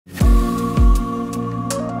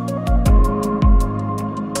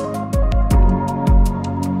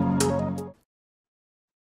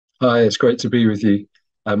Hi, it's great to be with you.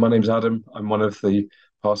 My name's Adam. I'm one of the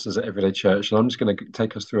pastors at Everyday Church, and I'm just going to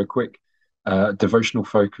take us through a quick devotional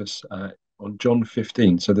focus on John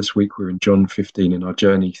 15. So this week we're in John 15 in our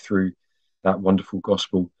journey through that wonderful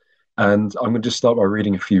gospel. And I'm going to just start by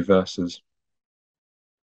reading a few verses.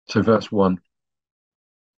 So, verse 1: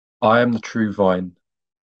 I am the true vine,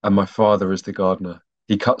 and my Father is the gardener.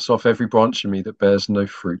 He cuts off every branch in me that bears no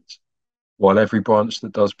fruit, while every branch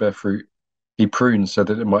that does bear fruit, he prunes so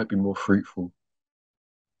that it might be more fruitful.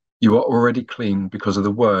 You are already clean because of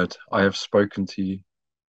the word I have spoken to you.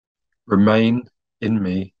 Remain in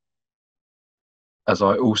me as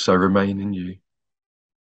I also remain in you.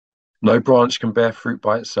 No branch can bear fruit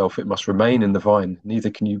by itself. It must remain in the vine.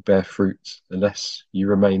 Neither can you bear fruit unless you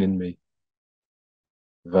remain in me.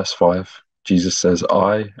 Verse 5, Jesus says,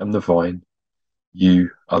 I am the vine,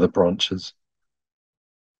 you are the branches.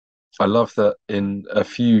 I love that in a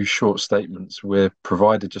few short statements, we're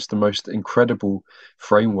provided just the most incredible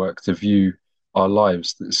framework to view our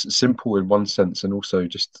lives. That's simple in one sense and also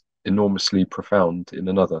just enormously profound in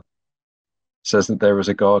another. It says that there is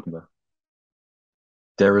a gardener,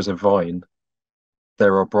 there is a vine,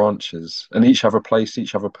 there are branches, and each have a place,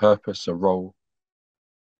 each have a purpose, a role.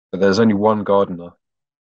 But there's only one gardener,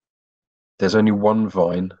 there's only one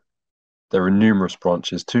vine, there are numerous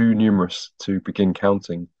branches, too numerous to begin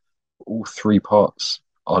counting. All three parts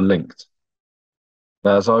are linked.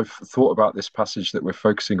 Now, as I've thought about this passage that we're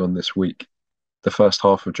focusing on this week, the first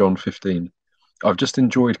half of John 15, I've just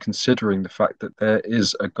enjoyed considering the fact that there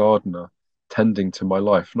is a gardener tending to my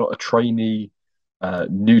life, not a trainee,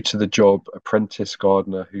 new to the job, apprentice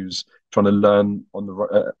gardener who's trying to learn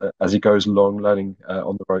on as he goes along, learning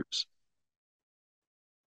on the ropes,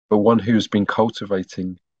 but one who's been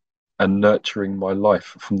cultivating and nurturing my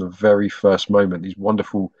life from the very first moment. These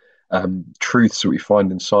wonderful truths that we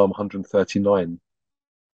find in Psalm 139,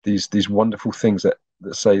 these wonderful things that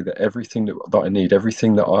say that everything that I need,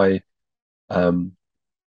 everything that I um,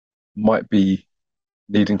 might be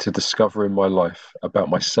needing to discover in my life about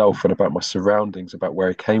myself and about my surroundings, about where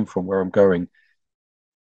I came from, where I'm going,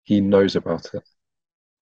 he knows about it.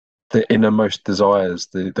 The innermost desires,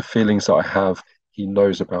 the feelings that I have, he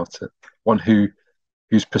knows about it. One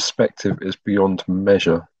whose perspective is beyond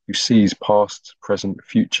measure, who sees past, present,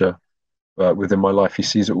 future within my life. He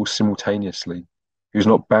sees it all simultaneously. Who's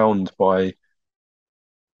not bound by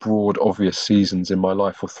broad, obvious seasons in my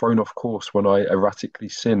life or thrown off course when I erratically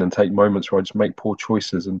sin and take moments where I just make poor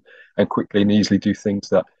choices and quickly and easily do things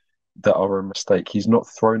that are a mistake. He's not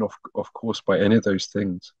thrown off course by any of those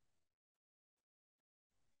things.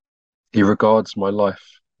 He regards my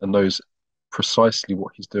life and knows precisely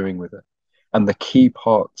what he's doing with it. And the key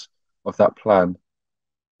part of that plan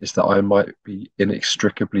is that I might be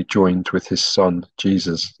inextricably joined with his son,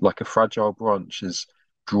 Jesus, like a fragile branch is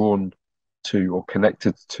drawn to or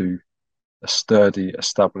connected to a sturdy,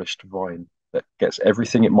 established vine that gets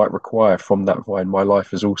everything it might require from that vine. My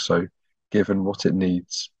life is also given what it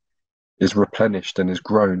needs, is replenished and is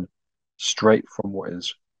grown straight from what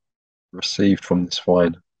is received from this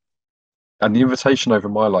vine. And the invitation over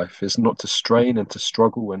my life is not to strain and to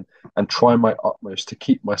struggle and try my utmost to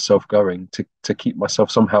keep myself going, to keep myself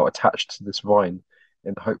somehow attached to this vine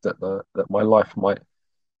in the hope that my life might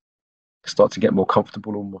start to get more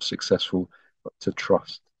comfortable or more successful, but to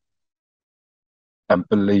trust and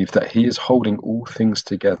believe that he is holding all things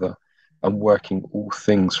together and working all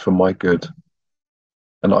things for my good.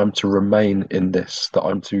 And I'm to remain in this, that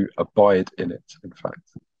I'm to abide in it, in fact.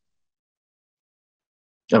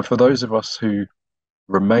 And for those of us who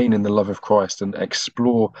remain in the love of Christ and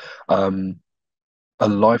explore a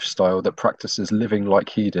lifestyle that practices living like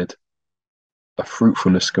he did, a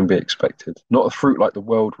fruitfulness can be expected. Not a fruit like the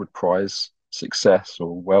world would prize, success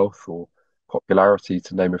or wealth or popularity,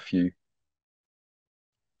 to name a few,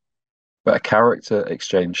 but a character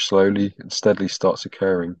exchange slowly and steadily starts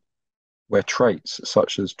occurring, where traits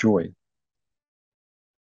such as joy,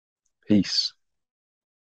 peace,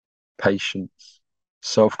 patience,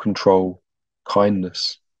 self-control,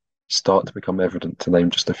 kindness start to become evident, to name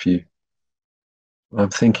just a few. And I'm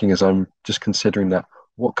thinking as I'm just considering that,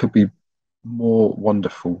 what could be more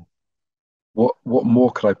wonderful? What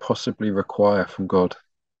more could I possibly require from God?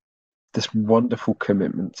 This wonderful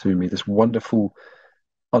commitment to me, this wonderful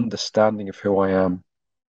understanding of who I am,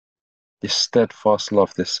 this steadfast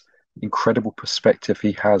love, this incredible perspective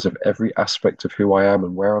he has of every aspect of who I am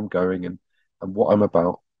and where I'm going and what I'm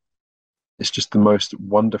about. It's just the most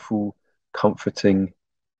wonderful, comforting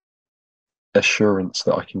assurance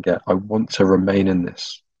that I can get. I want to remain in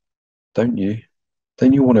this. Don't you?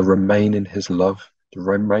 Don't you want to remain in his love, to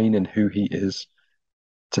remain in who he is,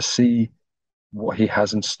 to see what He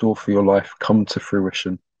has in store for your life come to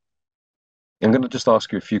fruition. I'm going to just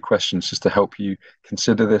ask you a few questions just to help you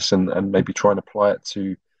consider this and maybe try and apply it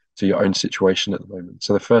to your own situation at the moment.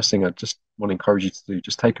 So the first thing I just want to encourage you to do,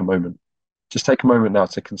 just take a moment. Just take a moment now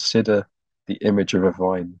to consider the image of a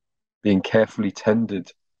vine being carefully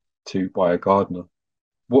tended to by a gardener.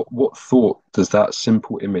 What thought does that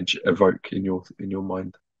simple image evoke in your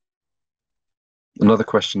mind? Another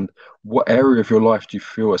question, what area of your life do you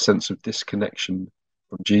feel a sense of disconnection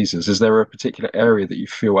from Jesus? Is there a particular area that you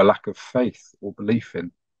feel a lack of faith or belief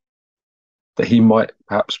in, that he might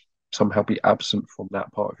perhaps somehow be absent from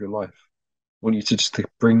that part of your life? I want you to just to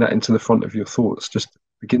bring that into the front of your thoughts. Just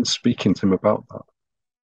begin speaking to him about that.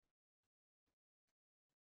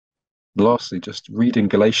 And lastly, just reading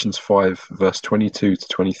Galatians 5, verse 22 to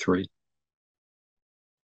 23.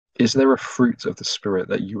 Is there a fruit of the Spirit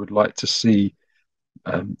that you would like to see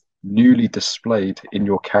newly displayed in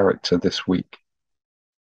your character this week?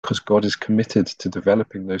 Because God is committed to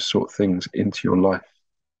developing those sort of things into your life.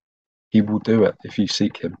 He will do it if you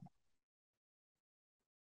seek him.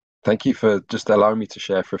 Thank you for just allowing me to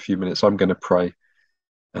share for a few minutes. I'm going to pray,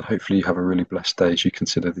 and hopefully you have a really blessed day as you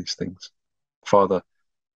consider these things. Father,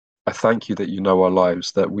 I thank you that you know our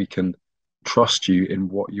lives, that we can trust you in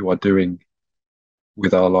what you are doing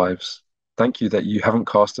with our lives. Thank you that you haven't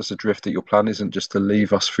cast us adrift, that your plan isn't just to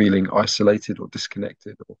leave us feeling isolated or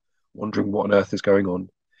disconnected or wondering what on earth is going on.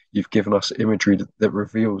 You've given us imagery that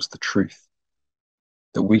reveals the truth,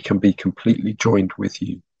 that we can be completely joined with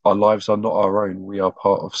you. Our lives are not our own. We are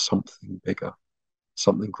part of something bigger,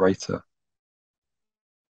 something greater.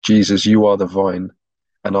 Jesus, you are the vine,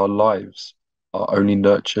 and our lives are only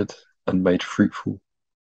nurtured and made fruitful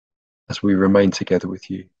as we remain together with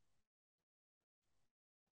you.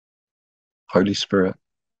 Holy Spirit,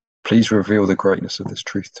 please reveal the greatness of this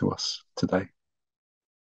truth to us today,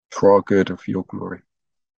 for our good and for your glory.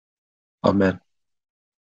 Amen.